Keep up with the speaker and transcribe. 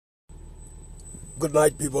Good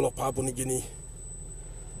night, people of Papua New Guinea.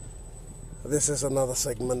 This is another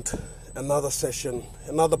segment, another session,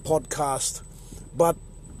 another podcast. But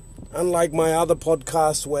unlike my other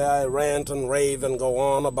podcasts where I rant and rave and go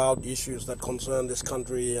on about issues that concern this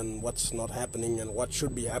country and what's not happening and what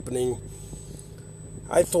should be happening,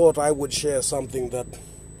 I thought I would share something that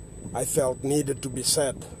I felt needed to be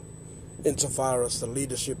said insofar as the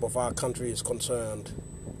leadership of our country is concerned.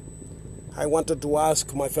 I wanted to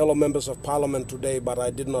ask my fellow members of parliament today, but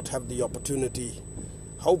I did not have the opportunity.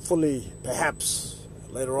 Hopefully, perhaps,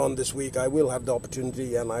 later on this week, I will have the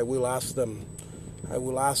opportunity and I will ask them. I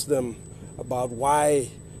will ask them about why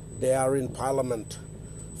they are in parliament.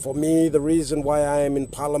 For me, the reason why I am in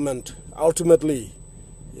parliament, ultimately,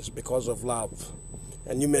 is because of love.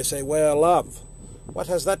 And you may say, well, love, what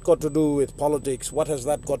has that got to do with politics? What has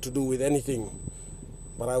that got to do with anything?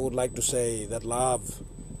 But I would like to say that love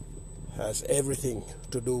has everything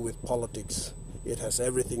to do with politics. It has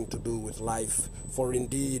everything to do with life. For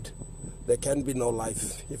indeed, there can be no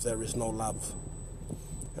life if there is no love.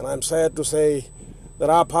 And I'm sad to say that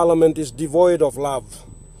our parliament is devoid of love.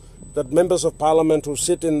 That members of parliament who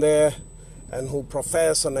sit in there and who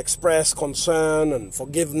profess and express concern and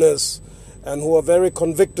forgiveness and who are very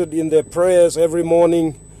convicted in their prayers every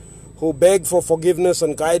morning, who beg for forgiveness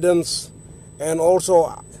and guidance and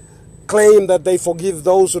also claim that they forgive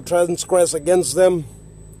those who transgress against them.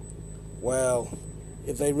 Well,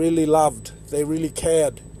 if they really loved, if they really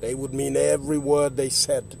cared, they would mean every word they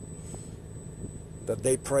said, that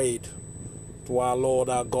they prayed to our Lord,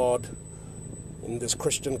 our God. In this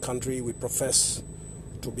Christian country, we profess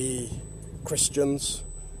to be Christians,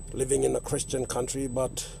 living in a Christian country,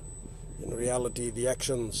 but in reality, the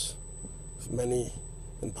actions of many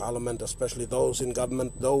in parliament, especially those in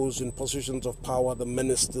government, those in positions of power, the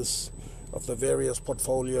ministers of the various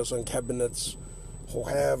portfolios and cabinets who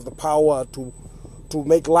have the power to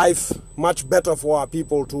make life much better for our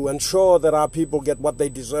people, to ensure that our people get what they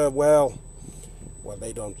deserve, well,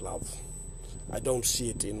 they don't love. I don't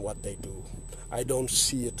see it in what they do. I don't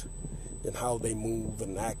see it in how they move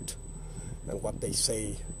and act and what they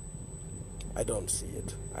say. I don't see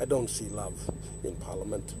it. I don't see love in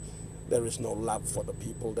parliament. There is no love for the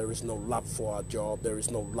people. There is no love for our job. There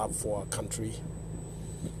is no love for our country.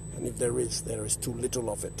 And if there is too little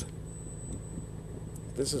of it.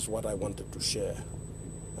 This is what I wanted to share.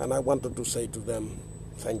 And I wanted to say to them,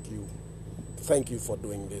 thank you. Thank you for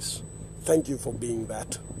doing this. Thank you for being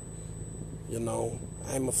that. You know,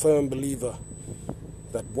 I'm a firm believer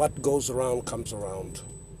that what goes around comes around.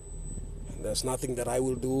 And there's nothing that I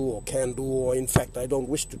will do or can do, or in fact I don't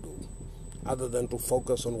wish to do, other than to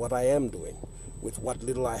focus on what I am doing with what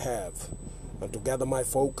little I have, and to gather my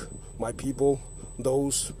folk, my people,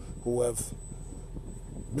 those who have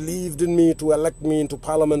believed in me to elect me into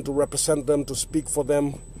parliament to represent them, to speak for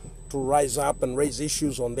them, to rise up and raise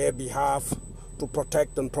issues on their behalf, to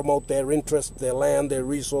protect and promote their interests, their land, their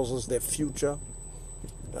resources, their future,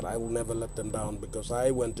 that I will never let them down, because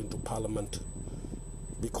I went into parliament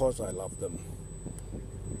because I love them.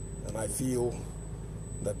 And I feel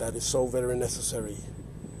that that is so very necessary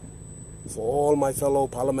for all my fellow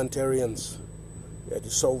parliamentarians. It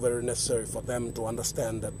is so very necessary for them to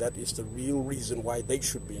understand that that is the real reason why they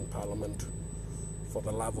should be in parliament, for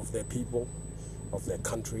the love of their people, of their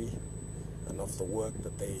country, and of the work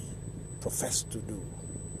that they professed to do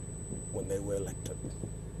when they were elected.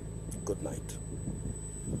 Good night.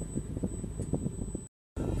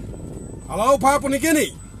 Hello, Papua New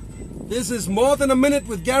Guinea. This is More Than a Minute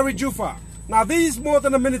with Gary Juffa. Now, these More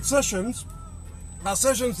Than a Minute sessions are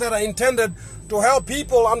sessions that are intended to help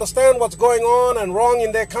people understand what's going on and wrong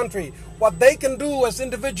in their country, what they can do as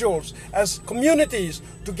individuals, as communities,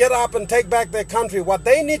 to get up and take back their country, what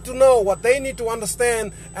they need to know, what they need to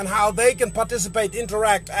understand, and how they can participate,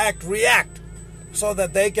 interact, act, react, so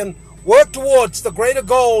that they can work towards the greater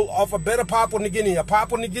goal of a better Papua New Guinea, a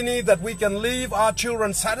Papua New Guinea that we can leave our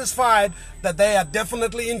children satisfied that they are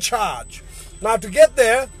definitely in charge. Now, to get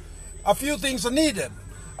there, a few things are needed.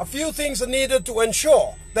 A few things are needed to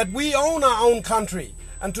ensure that we own our own country.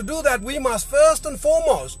 And to do that, we must first and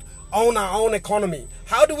foremost own our own economy.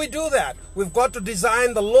 How do we do that? We've got to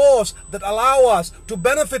design the laws that allow us to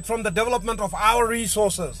benefit from the development of our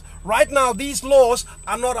resources. Right now, these laws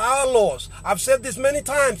are not our laws. I've said this many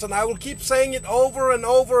times, and I will keep saying it over and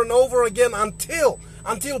over and over again until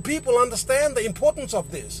people understand the importance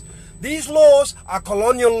of this. These laws are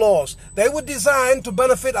colonial laws. They were designed to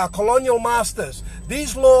benefit our colonial masters.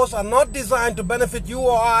 These laws are not designed to benefit you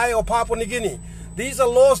or I or Papua New Guinea. These are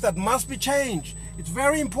laws that must be changed. It's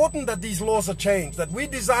very important that these laws are changed, that we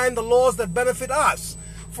design the laws that benefit us.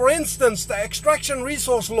 For instance, the extraction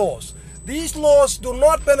resource laws. These laws do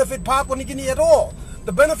not benefit Papua New Guinea at all.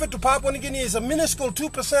 The benefit to Papua New Guinea is a minuscule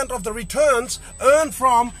 2% of the returns earned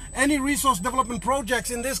from any resource development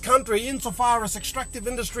projects in this country insofar as extractive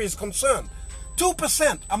industry is concerned.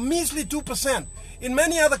 2%, a measly 2%. In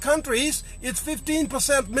many other countries, it's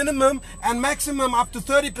 15% minimum and maximum up to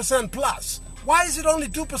 30% plus. Why is it only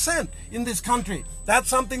 2% in this country? That's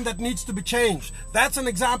something that needs to be changed. That's an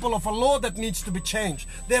example of a law that needs to be changed.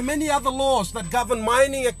 There are many other laws that govern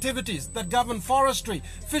mining activities, that govern forestry,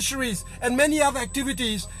 fisheries, and many other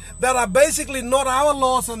activities that are basically not our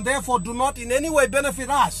laws and therefore do not in any way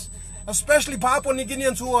benefit us. Especially Papua New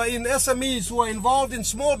Guineans who are in SMEs, who are involved in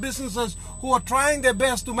small businesses, who are trying their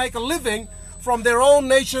best to make a living from their own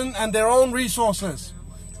nation and their own resources.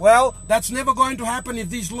 Well, that's never going to happen if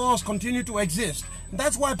these laws continue to exist. And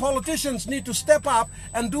that's why politicians need to step up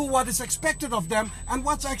and do what is expected of them and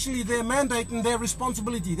what's actually their mandate and their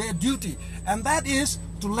responsibility, their duty. And that is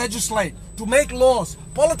to legislate, to make laws.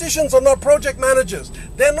 Politicians are not project managers.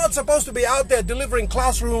 They're not supposed to be out there delivering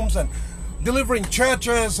classrooms and delivering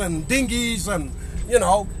churches and dinghies and,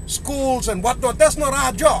 schools and whatnot. That's not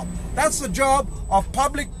our job. That's the job of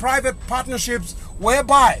public-private partnerships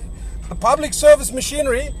whereby the public service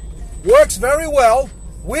machinery works very well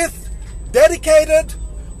with dedicated,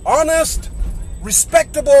 honest,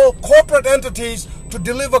 respectable corporate entities to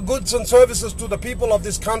deliver goods and services to the people of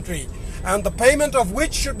this country, and the payment of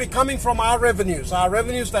which should be coming from our revenues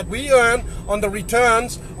that we earn on the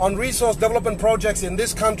returns on resource development projects in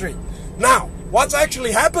this country. Now, what's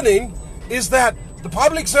actually happening is that the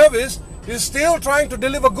public service is still trying to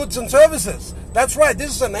deliver goods and services. That's right,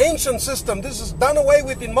 this is an ancient system. This is done away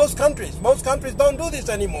with in most countries. Most countries don't do this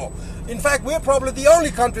anymore. In fact, we're probably the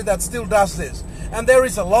only country that still does this. And there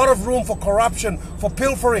is a lot of room for corruption, for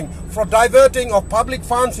pilfering, for diverting of public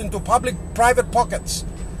funds into public-private pockets.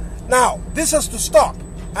 Now, this has to stop.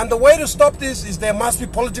 And the way to stop this is there must be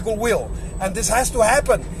political will. And this has to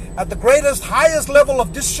happen at the highest level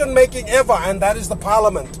of decision-making ever, and that is the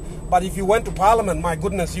parliament. But if you went to parliament, my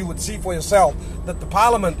goodness, you would see for yourself that the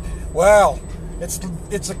parliament, well,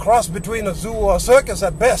 it's a cross between a zoo or a circus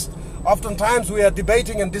at best. Oftentimes we are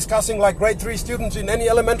debating and discussing like grade 3 students in any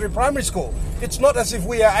elementary primary school. It's not as if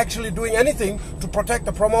we are actually doing anything to protect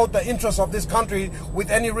or promote the interests of this country with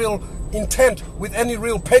any real intent, with any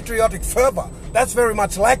real patriotic fervor. That's very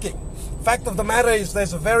much lacking. Fact of the matter is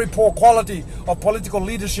there's a very poor quality of political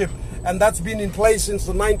leadership, and that's been in place since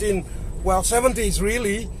the 70s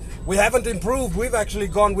really. We haven't improved. We've actually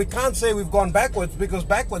gone, we can't say we've gone backwards, because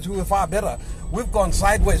backwards we were far better. We've gone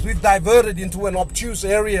sideways. We've diverted into an obtuse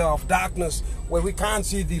area of darkness where we can't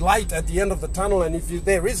see the light at the end of the tunnel. And if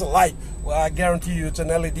there is a light, well, I guarantee you it's an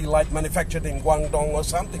LED light manufactured in Guangdong or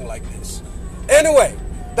something like this. Anyway,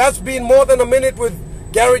 that's been more than a minute with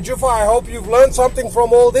Gary Juffa. I hope you've learned something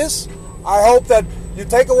from all this. I hope that you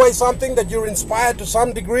take away something, that you're inspired to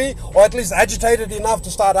some degree, or at least agitated enough to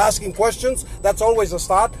start asking questions. That's always a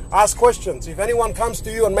start. Ask questions. If anyone comes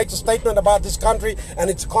to you and makes a statement about this country and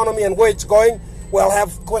its economy and where it's going, well,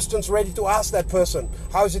 have questions ready to ask that person.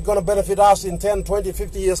 How is it going to benefit us in 10, 20,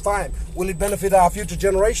 50 years' time? Will it benefit our future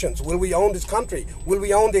generations? Will we own this country? Will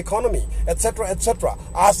we own the economy? Etc., etc.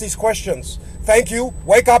 Ask these questions. Thank you.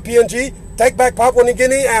 Wake up, PNG. Take back Papua New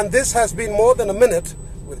Guinea. And this has been More Than a Minute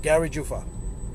with Gary Juffa.